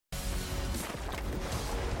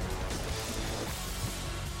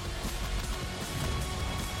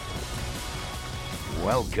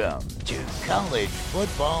Welcome to College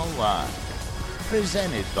Football Live,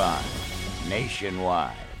 presented by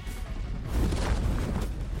Nationwide.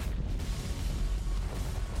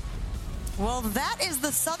 Well, that is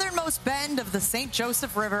the southernmost bend of the St.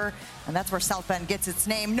 Joseph River, and that's where South Bend gets its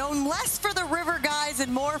name, known less for the river guys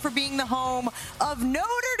and more for being the home of Notre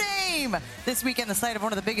Dame. This weekend, the site of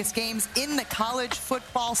one of the biggest games in the college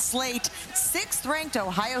football slate. 6th-ranked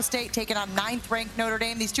Ohio State taking on 9th-ranked Notre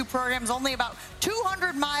Dame. These two programs only about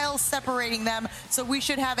 200 miles separating them, so we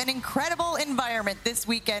should have an incredible environment this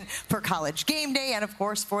weekend for College Game Day and, of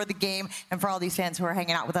course, for the game and for all these fans who are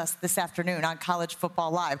hanging out with us this afternoon on College Football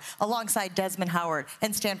Live. Alongside Desmond Howard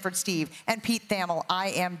and Stanford Steve and Pete Thamel,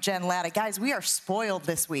 I am Jen Latta. Guys, we are spoiled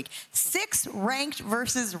this week. 6 ranked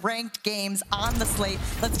versus ranked games on the slate.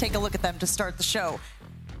 Let's take a look at them to start the show.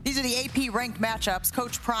 These are the AP ranked matchups.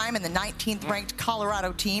 Coach Prime and the 19th ranked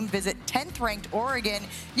Colorado team visit 10th ranked Oregon.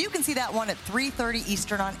 You can see that one at 3:30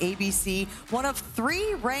 Eastern on ABC. One of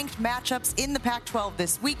 3 ranked matchups in the Pac-12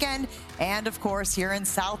 this weekend. And of course, here in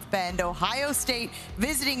South Bend, Ohio State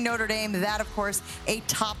visiting Notre Dame. That, of course, a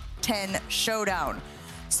top 10 showdown.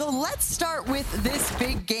 So let's start with this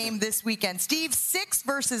big game this weekend. Steve, 6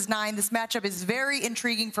 versus 9. This matchup is very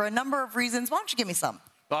intriguing for a number of reasons. Why don't you give me some?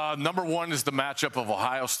 Number one is the matchup of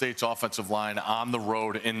Ohio State's offensive line on the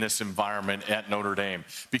road in this environment at Notre Dame.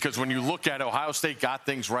 Because when you look at it, Ohio State got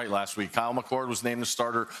things right last week. Kyle McCord was named the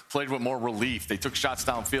starter, played with more relief. They took shots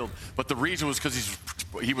downfield. But the reason was because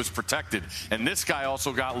he was protected. And this guy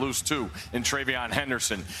also got loose, too, in Travion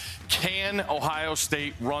Henderson. Can Ohio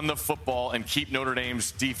State run the football and keep Notre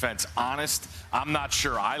Dame's defense honest? I'm not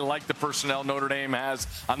sure. I like the personnel Notre Dame has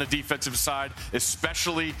on the defensive side,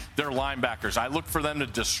 especially their linebackers. I look for them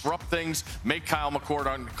to disrupt things, make Kyle McCord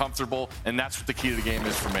uncomfortable, and that's what the key to the game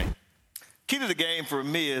is for me. Key to the game for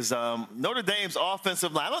me is Notre Dame's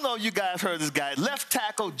offensive line. I don't know if you guys heard this guy. Left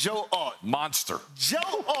tackle Joe Alt. Monster.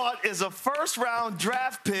 Joe Alt is a first-round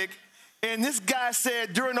draft pick, and this guy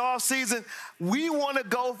said during the offseason, we want to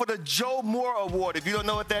go for the Joe Moore Award. If you don't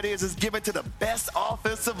know what that is, it's given to the best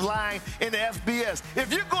offensive line in the FBS.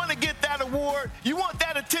 If you're going to get that award, you want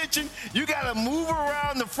that attention, you got to move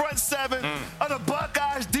around the front 7 of the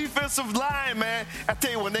Buckeyes defensive line, man. I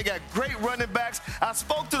tell you, when they got great running backs. I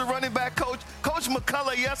spoke to the running back coach, Coach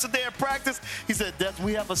McCullough, yesterday at practice. He said,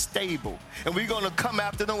 we have a stable, and we're going to come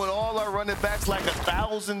after them with all our running backs like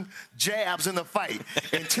 1,000 jabs in the fight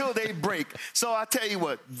until they break. So I tell you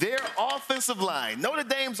what, their offensive line, Notre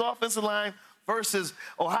Dame's offensive line versus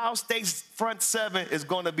Ohio State's front 7 is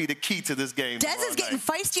going to be the key to this game. Des is getting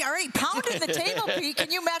feisty. All right, pounding the table, Pete.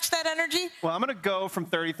 Can you match that energy? Well, I'm going to go from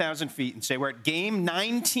 30,000 feet and say we're at game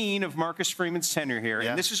 19 of Marcus Freeman's tenure here. Yeah.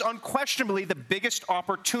 And this is unquestionably the biggest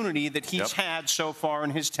opportunity that he's had so far in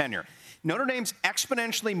his tenure. Notre Dame's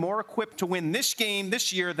exponentially more equipped to win this game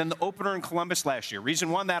this year than the opener in Columbus last year.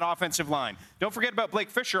 Reason one, that offensive line. Don't forget about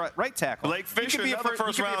Blake Fisher at right tackle. Blake Fisher, another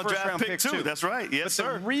first-round draft pick, too. That's right. Yes,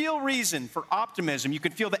 sir. The real reason for optimism, you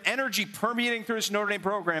can feel the energy permeating through this Notre Dame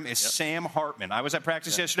program, is Sam Hartman. I was at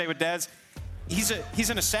practice yesterday with Des. He's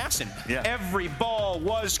an assassin. Yeah. Every ball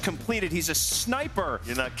was completed. He's a sniper.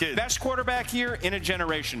 You're not kidding. Best quarterback here in a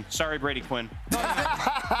generation. Sorry, Brady Quinn.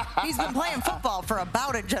 He's been playing football for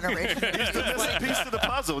about a generation. He's the missing piece to the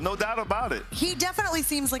puzzle, no doubt about it. He definitely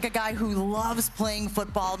seems like a guy who loves playing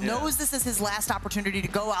football, knows this is his last opportunity to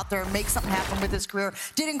go out there and make something happen with his career.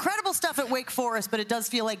 Did incredible stuff at Wake Forest, but it does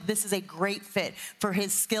feel like this is a great fit for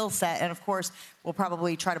his skill set. And, of course, we'll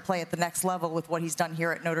probably try to play at the next level with what he's done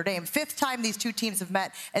here at Notre Dame. 5th time these two teams have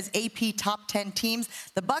met as AP top 10 teams.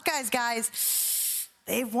 The Buckeyes, guys,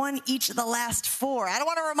 they've won each of the last 4. I don't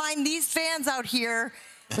want to remind these fans out here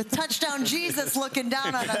with touchdown Jesus looking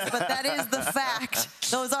down on us, but that is the fact.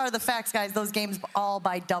 Those are the facts, guys. Those games all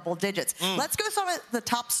by double digits. Let's go some of the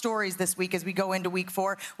top stories this week as we go into week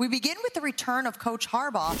 4. We begin with the return of Coach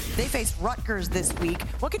Harbaugh. They faced Rutgers this week.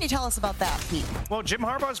 What can you tell us about that, Pete? Well, Jim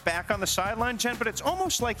Harbaugh's back on the sideline, Jen, but it's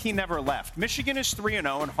almost like he never left. Michigan is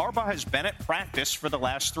 3-0, and Harbaugh has been at practice for the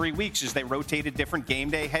last 3 weeks as they rotated different game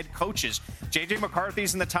day head coaches. J.J.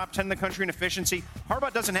 McCarthy's in the top 10 in the country in efficiency.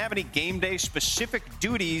 Harbaugh doesn't have any game day specific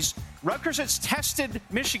duties. Rutgers has tested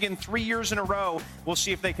Michigan 3 years in a row. We'll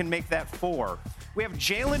see if they can make that 4. We have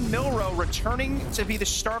Jalen Milroe returning to be the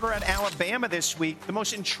starter at Alabama this week. The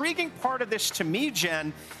most intriguing part of this to me,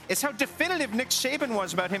 Jen, is how definitive Nick Saban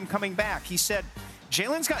was about him coming back. He said,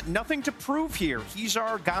 Jalen's got nothing to prove here. He's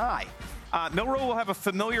our guy. Milroe will have a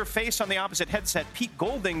familiar face on the opposite headset. Pete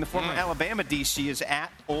Golding, the former Alabama DC, is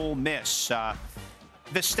at Ole Miss.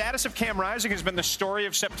 The status of Cam Rising has been the story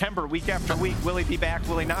of September, week after week. Will he be back?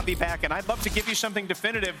 Will he not be back? And I'd love to give you something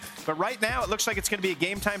definitive, but right now it looks like it's going to be a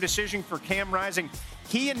game-time decision for Cam Rising.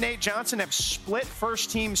 He and Nate Johnson have split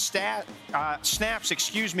first-team snaps,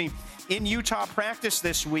 in Utah practice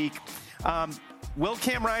this week. Will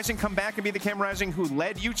Cam Rising come back and be the Cam Rising who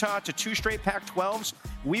led Utah to 2 straight Pac-12s?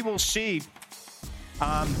 We will see.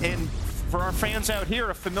 And for our fans out here,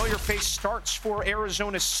 a familiar face starts for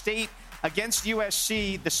Arizona State against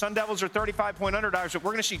USC. The Sun Devils are 35-point underdogs, but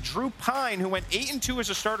we're going to see Drew Pine, who went 8-2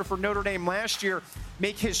 as a starter for Notre Dame last year,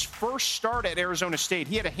 make his first start at Arizona State.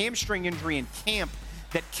 He had a hamstring injury in camp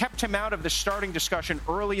that kept him out of the starting discussion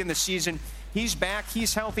early in the season. He's back.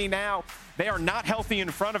 He's healthy now. They are not healthy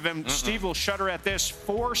in front of him. Steve will shudder at this.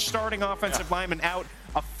 4 starting offensive linemen out,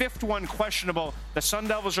 a 5th one questionable. The Sun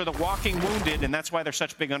Devils are the walking wounded, and that's why they're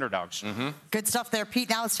such big underdogs. Good stuff there, Pete.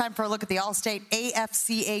 Now it's time for a look at the All-State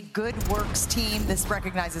AFCA Good Works team. This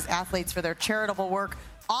recognizes athletes for their charitable work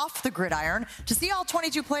off the gridiron. To see all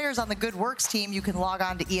 22 players on the Good Works team, you can log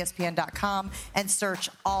on to ESPN.com and search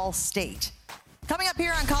All-State. Coming up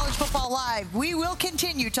here on College Football Live, we will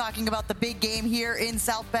continue talking about the big game here in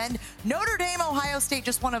South Bend. Notre Dame, Ohio State,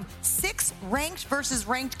 just one of 6 ranked versus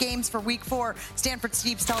ranked games for Week 4. Stanford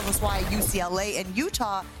Steves tells us why UCLA and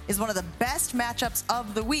Utah is one of the best matchups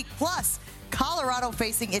of the week. Plus, Colorado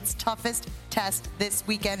facing its toughest test this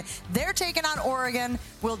weekend. They're taking on Oregon.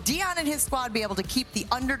 Will Deion and his squad be able to keep the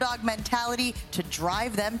underdog mentality to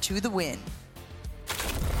drive them to the win?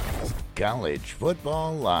 College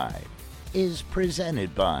Football Live is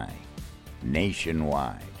presented by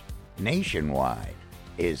Nationwide. Nationwide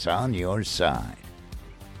is on your side.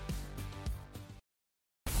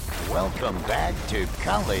 Welcome back to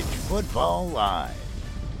College Football Live,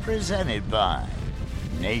 presented by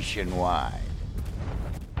Nationwide.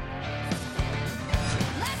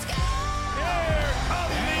 Let's go!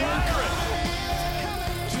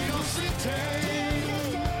 Here comes the entrance.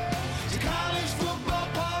 College football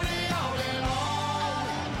party on and on.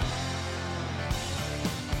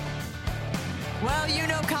 Well, you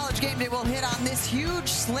know College Game Day will hit on this huge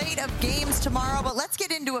slate of games tomorrow, but let's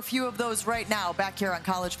get into a few of those right now. Back here on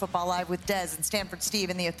College Football Live with Dez and Stanford Steve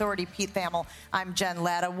and the Authority Pete Thamel. I'm Jen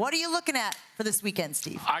Latta. What are you looking at for this weekend,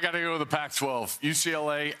 Steve? I got to go to the Pac-12.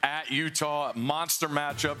 UCLA at Utah, monster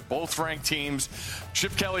matchup, both ranked teams.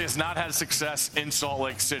 Chip Kelly has not had success in Salt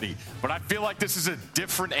Lake City, but I feel like this is a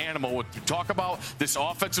different animal. When you talk about this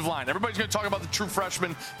offensive line, everybody's going to talk about the true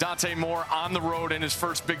freshman, Dante Moore, on the road in his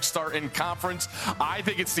first big start in conference. I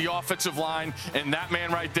think it's the offensive line, and that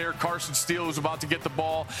man right there, Carson Steele, who's about to get the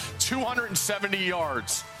ball, 270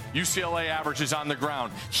 yards. UCLA averages on the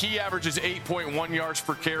ground. He averages 8.1 yards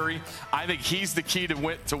per carry. I think he's the key to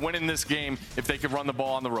winning this game if they can run the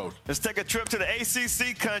ball on the road. Let's take a trip to the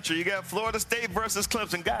ACC country. You got Florida State versus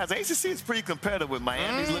Clemson. Guys, ACC is pretty competitive with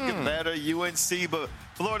Miami's looking better, UNC, but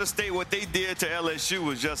Florida State, what they did to LSU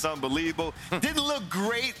was just unbelievable. Didn't look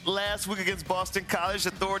great last week against Boston College.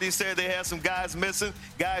 Authorities said they had some guys missing,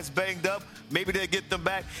 guys banged up. Maybe they'll get them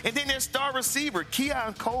back. And then their star receiver,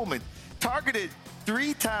 Keon Coleman, targeted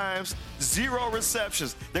 3 times, 0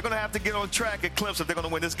 receptions. They're going to have to get on track at Clemson if they're going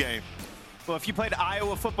to win this game. Well, if you played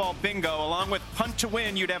Iowa football bingo, along with punt to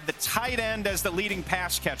win, you'd have the tight end as the leading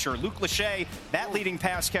pass catcher. Luke Lachey, that leading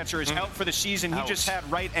pass catcher, is out for the season. He just had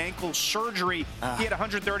right ankle surgery. He had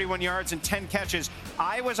 131 yards and 10 catches.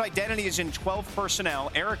 Iowa's identity is in 12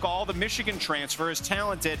 personnel. Eric All, the Michigan transfer, is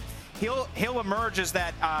talented. He'll emerge as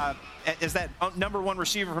that number 1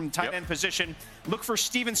 receiver from the tight end position. Look for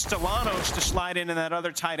Steven Stellanos to slide in that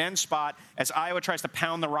other tight end spot as Iowa tries to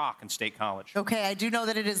pound the rock in State College. Okay, I do know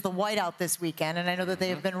that it is the whiteout this weekend, and I know that they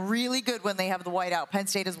have been really good when they have the whiteout. Penn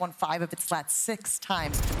State has won 5 of its last 6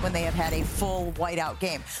 times when they have had a full whiteout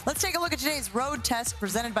game. Let's take a look at today's road test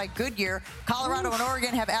presented by Goodyear. Colorado and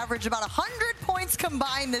Oregon have averaged about 100 points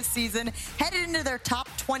combined this season, headed into their top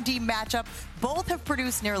 20 matchup. Both have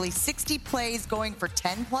produced nearly 60 plays going for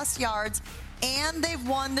 10-plus yards, and they've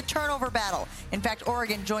won the turnover battle. In fact,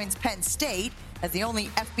 Oregon joins Penn State as the only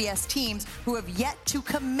FBS teams who have yet to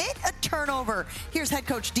commit a turnover. Here's head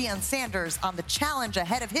coach Deion Sanders on the challenge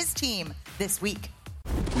ahead of his team this week.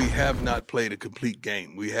 We have not played a complete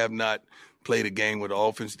game. We have not played a game where the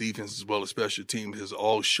offense, defense, as well as special teams has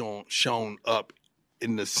all shown up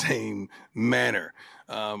in the same manner.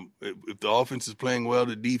 If the offense is playing well,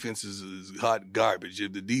 the defense is hot garbage.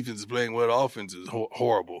 If the defense is playing well, the offense is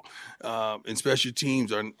horrible. And special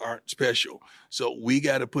teams aren't special. So we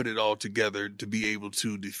got to put it all together to be able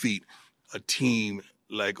to defeat a team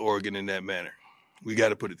like Oregon in that manner. We got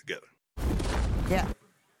to put it together. Yeah.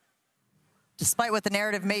 despite what the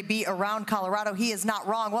narrative may be around Colorado, he is not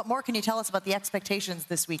wrong. What more can you tell us about the expectations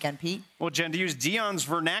this weekend, Pete? Well, Jen, to use Dion's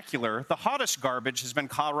vernacular, the hottest garbage has been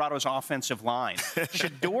Colorado's offensive line.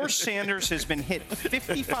 Shedeur Sanders has been hit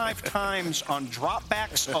 55 times on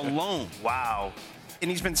dropbacks alone. Wow. And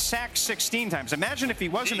he's been sacked 16 times. Imagine if he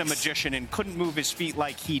wasn't a magician and couldn't move his feet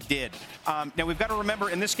like he did. Now, we've got to remember,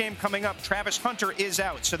 in this game coming up, Travis Hunter is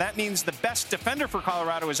out. So that means the best defender for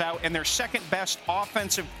Colorado is out, and their second best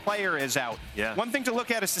offensive player is out. Yeah. One thing to look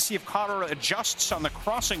at is to see if Colorado adjusts on the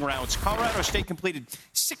crossing routes. Colorado State completed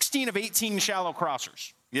 16 of 18 shallow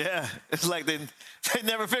crossers. Yeah, it's like they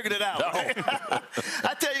never figured it out. No.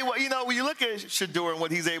 I tell you what, when you look at Shedeur and what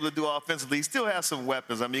he's able to do offensively, he still has some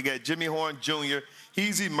weapons. I mean, you got Jimmy Horn Jr.,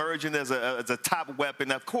 he's emerging as a top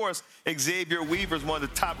weapon. Of course, Xavier Weaver is one of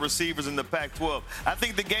the top receivers in the Pac-12. I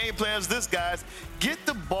think the game plan is this, guys. Get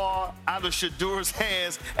the ball out of Shedeur's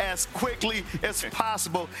hands as quickly as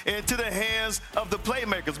possible into the hands of the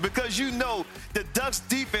playmakers, because the Ducks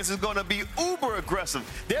defense is going to be uber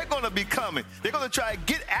aggressive. They're going to be coming. They're going to try to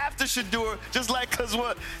get after Shedeur, just like because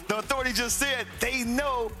what the authority just said. They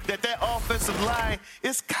know that offensive line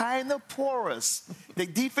is kind of porous. The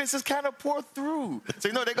defense is kind of pour through. So,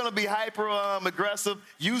 they're going to be hyper aggressive,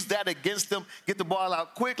 use that against them, get the ball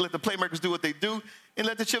out quick, let the playmakers do what they do, and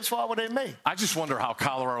let the chips fall where they may. I just wonder how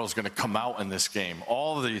Colorado's going to come out in this game.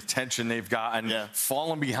 All the attention they've gotten,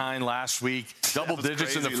 falling behind last week, double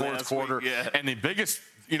digits in the fourth quarter, and the biggest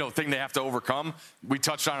thing they have to overcome, we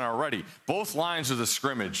touched on it already. Both lines of the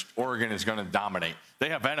scrimmage, Oregon is going to dominate. They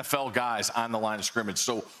have NFL guys on the line of scrimmage.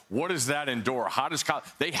 So what does that endure? How does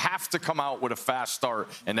they have to come out with a fast start,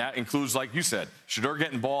 and that includes, like you said, Shedeur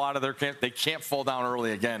getting ball out of their camp. They can't fall down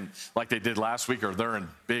early again like they did last week, or they're in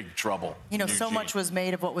big trouble. So much was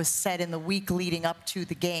made of what was said in the week leading up to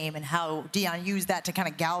the game and how Dion used that to kind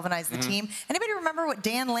of galvanize the team. Anybody remember what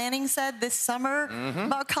Dan Lanning said this summer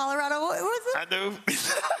about Colorado? What was it? I do.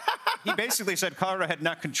 He basically said Colorado had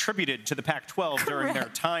not contributed to the Pac-12 during their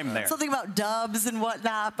time there. Something about dubs and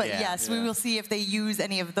whatnot, but we will see if they use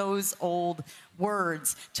any of those old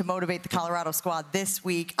words to motivate the Colorado squad this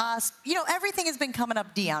week. Everything has been coming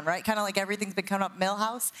up Dion, right? Kind of like everything's been coming up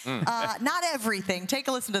Millhouse. Not everything. Take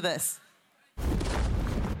a listen to this.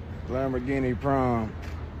 Lamborghini prom.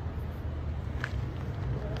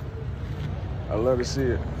 I love to see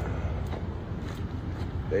it.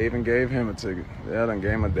 They even gave him a ticket. Yeah, I done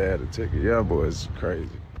gave my dad a ticket. Yeah, boy, it's crazy.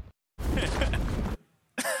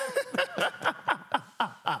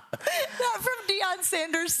 From Deion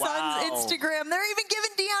Sanders' son's Instagram. They're even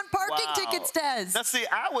giving Dion parking tickets, Des. Now, see,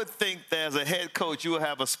 I would think that as a head coach, you will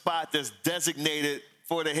have a spot that's designated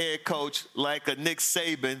for the head coach, like a Nick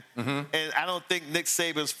Saban. And I don't think Nick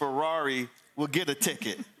Saban's Ferrari will get a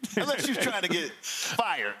ticket unless you're trying to get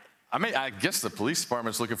fired. I guess the police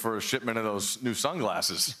department's looking for a shipment of those new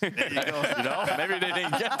sunglasses. There you go. Maybe they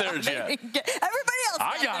didn't get theirs yet. Everybody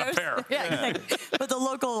else got a pair. Yeah, exactly. But the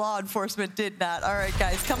local law enforcement did not. All right,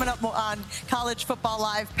 guys, coming up on College Football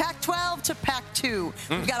Live, Pac-12 to Pac-2.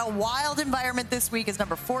 We've got a wild environment this week as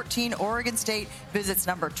number 14 Oregon State visits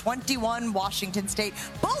number 21 Washington State.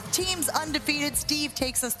 Both teams undefeated. Steve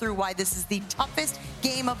takes us through why this is the toughest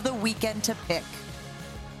game of the weekend to pick.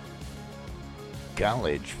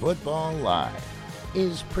 College Football Live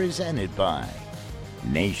is presented by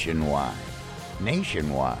Nationwide.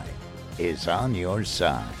 Nationwide is on your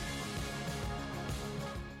side.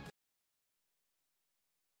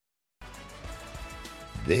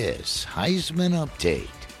 This Heisman Update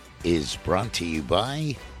is brought to you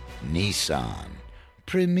by Nissan,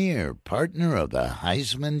 premier partner of the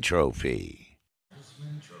Heisman Trophy.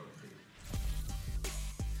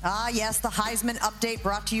 Yes, the Heisman Update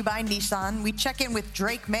brought to you by Nissan. We check in with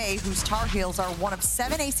Drake May, whose Tar Heels are one of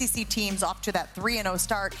 7 ACC teams off to that 3-0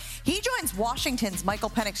 start. He joins Washington's Michael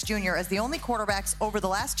Penix Jr. as the only quarterbacks over the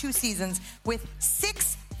last 2 seasons with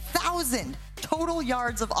 6,000 total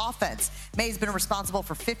yards of offense. May's been responsible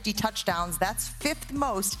for 50 touchdowns. That's 5th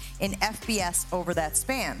most in FBS over that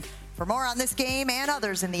span. For more on this game and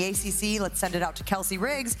others in the ACC, let's send it out to Kelsey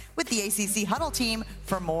Riggs with the ACC Huddle team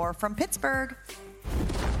for more from Pittsburgh.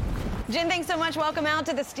 Jen, thanks so much. Welcome out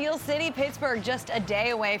to the Steel City. Pittsburgh just a day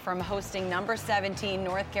away from hosting number 17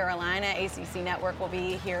 North Carolina. ACC Network will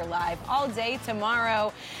be here live all day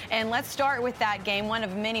tomorrow. And let's start with that game, one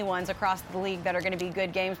of many ones across the league that are going to be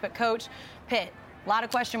good games. But Coach, Pitt, a lot of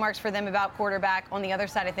question marks for them about quarterback. On the other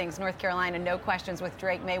side of things, North Carolina, no questions with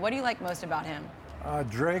Drake May. What do you like most about him?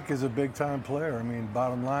 Drake is a big-time player. I mean,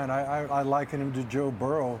 bottom line, I liken him to Joe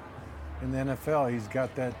Burrow in the NFL. He's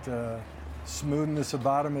got that smoothness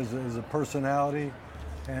about him as a personality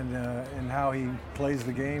and how he plays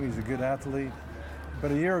the game. He's a good athlete.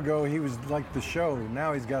 But a year ago, he was like the show.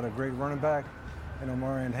 Now he's got a great running back in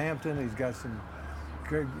Omarion Hampton. He's got some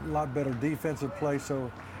lot better defensive play.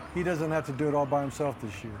 So he doesn't have to do it all by himself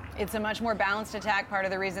this year. It's a much more balanced attack, part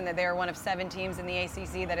of the reason that they are one of 7 teams in the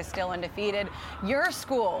ACC that is still undefeated. Your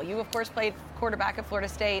school, you of course played quarterback at Florida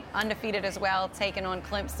State, undefeated as well, taking on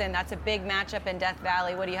Clemson. That's a big matchup in Death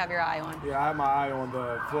Valley. What do you have your eye on? Yeah, I have my eye on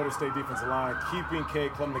the Florida State defensive line, keeping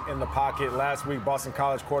Cade Klubnik in the pocket. Last week, Boston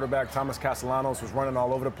College quarterback Thomas Castellanos was running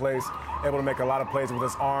all over the place, able to make a lot of plays with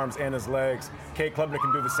his arms and his legs. Cade Klubnik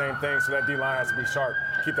can do the same thing, so that D-line has to be sharp,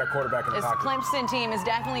 keep that quarterback in the pocket. This Clemson team is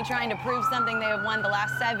definitely trying to prove something. They have won the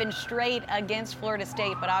last 7 straight against Florida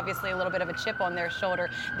State, but obviously a little bit of a chip on their shoulder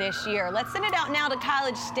this year. Let's send it out now to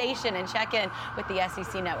College Station and check in with the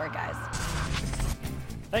SEC Network, guys.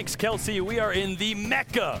 Thanks, Kelsey. We are in the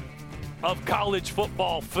Mecca of college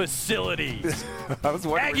football facilities.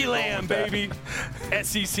 Aggie Land, baby.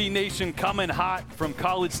 SEC Nation coming hot from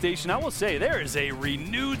College Station. I will say there is a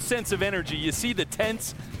renewed sense of energy. You see the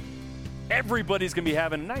tents. Everybody's going to be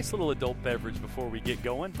having a nice little adult beverage before we get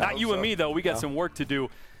going. Not you and me, though. We got some work to do.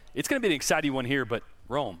 It's going to be an exciting one here, but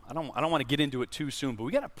Rome, I don't want to get into it too soon, but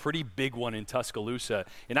we got a pretty big one in Tuscaloosa.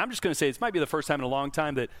 And I'm just going to say this might be the first time in a long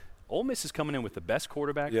time that Ole Miss is coming in with the best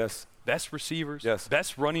quarterback, best receivers,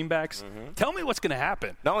 best running backs. Tell me what's going to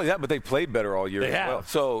happen. Not only that, but they played better all year as well.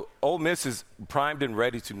 So Ole Miss is primed and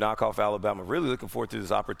ready to knock off Alabama. Really looking forward to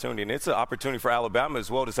this opportunity. And it's an opportunity for Alabama as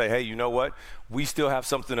well to say, hey, you know what? We still have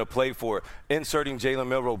something to play for. Inserting Jalen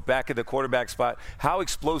Milroe back at the quarterback spot. How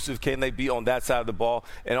explosive can they be on that side of the ball?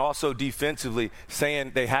 And also defensively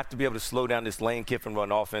saying they have to be able to slow down this Lane Kiffin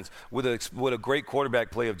run offense with a great quarterback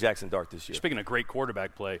play of Jackson Dart this year. Speaking of great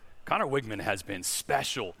quarterback play, Connor Wigman has been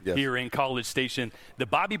special here in College Station. The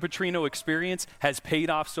Bobby Petrino experience has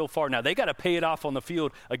paid off so far. Now, they got to pay it off on the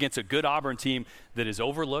field against a good Auburn team that is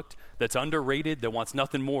overlooked, that's underrated, that wants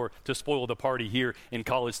nothing more to spoil the party here in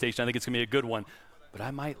College Station. I think it's going to be a good one. But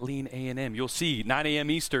I might lean A&M. You'll see 9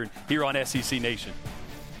 a.m. Eastern here on SEC Nation.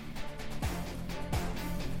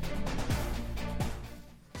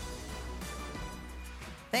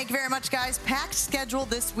 Thank you very much, guys. Packed schedule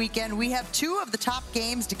this weekend. We have 2 of the top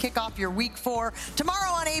games to kick off your week 4. Tomorrow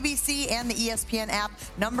on ABC and the ESPN app,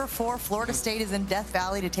 number 4, Florida State is in Death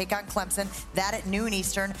Valley to take on Clemson. That at noon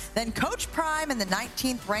Eastern. Then Coach Prime and the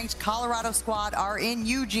 19th ranked Colorado squad are in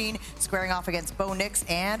Eugene, squaring off against Bo Nix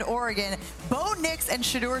and Oregon. Bo Nix and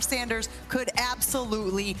Shedeur Sanders could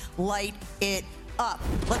absolutely light it up.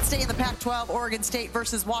 Let's stay in the Pac-12, Oregon State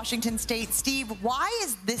versus Washington State. Steve, why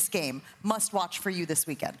is this game must watch for you this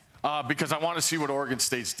weekend? Because I want to see what Oregon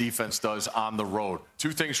State's defense does on the road.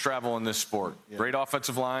 2 things travel in this sport. Great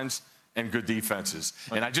offensive lines and good defenses.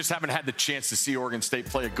 And I just haven't had the chance to see Oregon State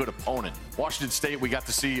play a good opponent. Washington State, we got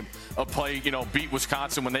to see a play, beat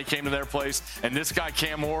Wisconsin when they came to their place. And this guy,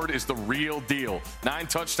 Cam Ward, is the real deal. 9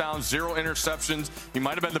 touchdowns, 0 interceptions. He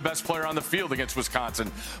might have been the best player on the field against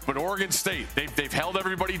Wisconsin. But Oregon State, they've held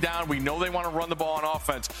everybody down. We know they want to run the ball on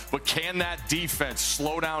offense. But can that defense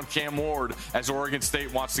slow down Cam Ward as Oregon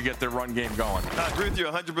State wants to get their run game going? I agree with you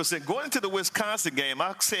 100%. Going into the Wisconsin game,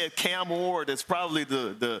 I said Cam Ward is probably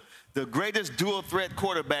the greatest dual-threat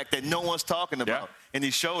quarterback that no one's talking about, and he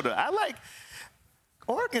showed it. I like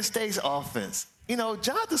Oregon State's offense.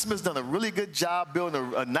 Jonathan Smith's done a really good job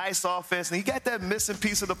building a nice offense, and he got that missing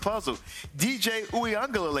piece of the puzzle. DJ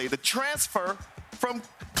Uiagalelei, the transfer from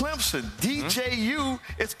Clemson. DJU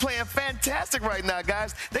is playing fantastic right now,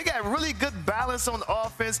 guys. They got really good balance on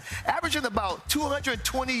offense, averaging about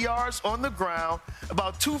 220 yards on the ground,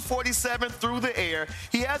 about 247 through the air.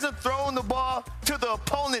 He hasn't thrown the ball to the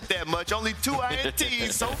opponent that much, only 2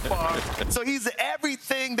 INTs so far. So he's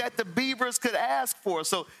everything that the Beavers could ask for.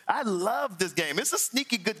 So I love this game. It's a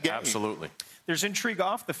sneaky good game. Absolutely. There's intrigue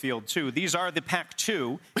off the field, too. These are the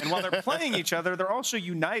Pac-2, and while they're playing each other, they're also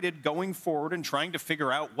united going forward and trying to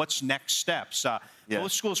figure out what's next steps.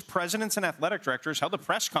 Both schools' presidents and athletic directors held a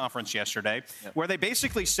press conference yesterday where they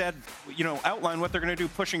basically said, outline what they're going to do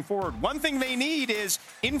pushing forward. One thing they need is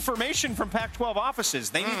information from Pac-12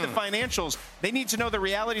 offices. They need the financials. They need to know the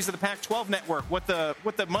realities of the Pac-12 network, what the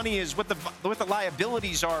money is, what the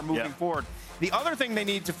liabilities are moving forward. The other thing they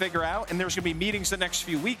need to figure out, and there's going to be meetings the next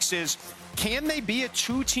few weeks, is can they be a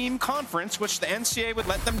 2-team conference, which the NCAA would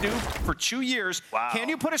let them do for 2 years? Wow. Can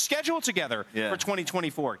you put a schedule together for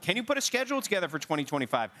 2024? Can you put a schedule together for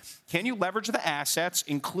 2025? Can you leverage the assets,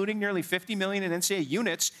 including nearly $50 million in NCAA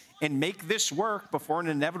units, and make this work before an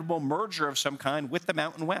inevitable merger of some kind with the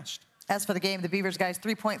Mountain West? As for the game, the Beavers, guys,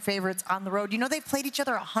 3-point favorites on the road. They've played each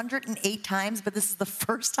other 108 times, but this is the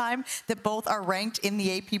first time that both are ranked in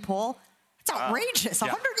the AP poll. It's outrageous.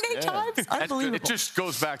 108 times? Unbelievable. It just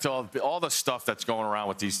goes back to all the stuff that's going around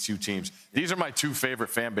with these two teams. These are my two favorite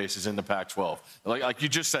fan bases in the Pac-12. Like you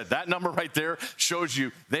just said, that number right there shows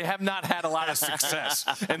you they have not had a lot of success.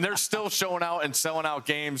 And they're still showing out and selling out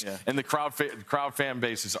games. Yeah. And the crowd fan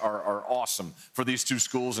bases are awesome for these two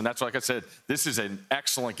schools. And that's like I said, this is an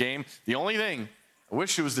excellent game. The only thing, I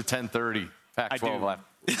wish it was the 10:30 Pac-12.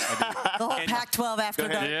 The whole Pac-12 after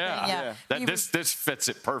that. Yeah. This fits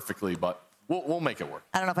it perfectly, but we'll make it work.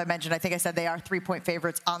 I don't know if I mentioned, I think I said they are 3-point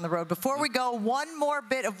favorites on the road. Before we go, one more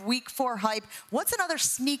bit of Week 4 hype. What's another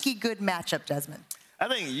sneaky good matchup, Desmond? I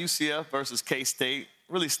think UCF versus K-State,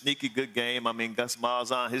 really sneaky good game. I mean, Gus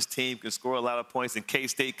Malzahn, his team can score a lot of points, and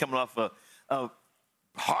K-State coming off a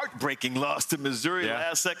heartbreaking loss to Missouri,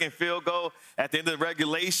 last-second field goal at the end of the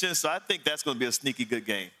regulation. So I think that's going to be a sneaky good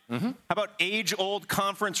game. How about age-old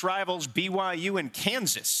conference rivals BYU and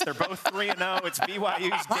Kansas? They're both 3-0. It's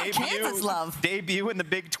BYU's debut in the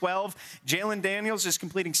Big 12. Jalen Daniels is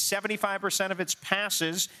completing 75% of its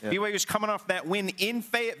passes. BYU's coming off that win in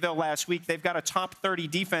Fayetteville last week. They've got a top 30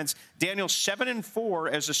 defense. Daniels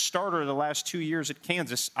 7-4 as a starter the last 2 years at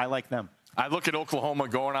Kansas. I like them. I look at Oklahoma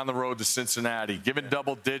going on the road to Cincinnati, given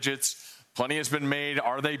double digits. Plenty has been made.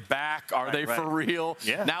 Are they back? Are they for real?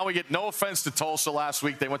 Yeah. Now we get no offense to Tulsa last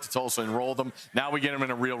week. They went to Tulsa and rolled them. Now we get them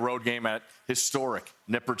in a real road game at historic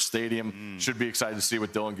Nippert Stadium. Should be excited to see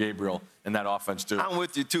what Dylan Gabriel and that offense do. I'm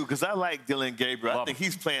with you, too, because I like Dylan Gabriel. I think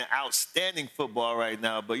he's playing outstanding football right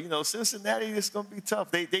now. But, Cincinnati is going to be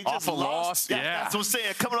tough. They just off a loss. Yeah. That's what I'm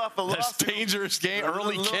saying. Coming off a loss. That's dangerous game.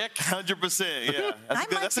 Early kick. 100%. Yeah.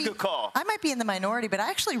 That's a good call. I might be in the minority, but I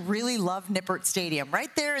actually really love Nippert Stadium.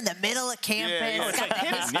 Right there in the middle of campus. It's got that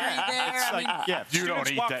history there. You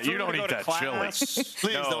don't eat that. You don't eat that chili.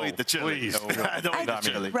 Please don't eat the chili. Please.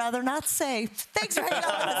 I'd rather not say. Thanks for hanging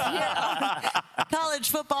out with us here on College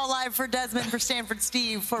Football Live. For Desmond, for Stanford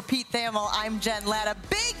Steve, for Pete Thamel, I'm Jen Latta.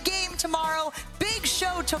 Big game tomorrow. Big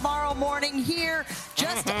show tomorrow morning here.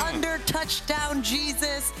 Just under touchdown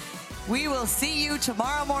Jesus. We will see you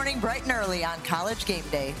tomorrow morning bright and early on College Game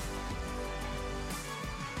Day.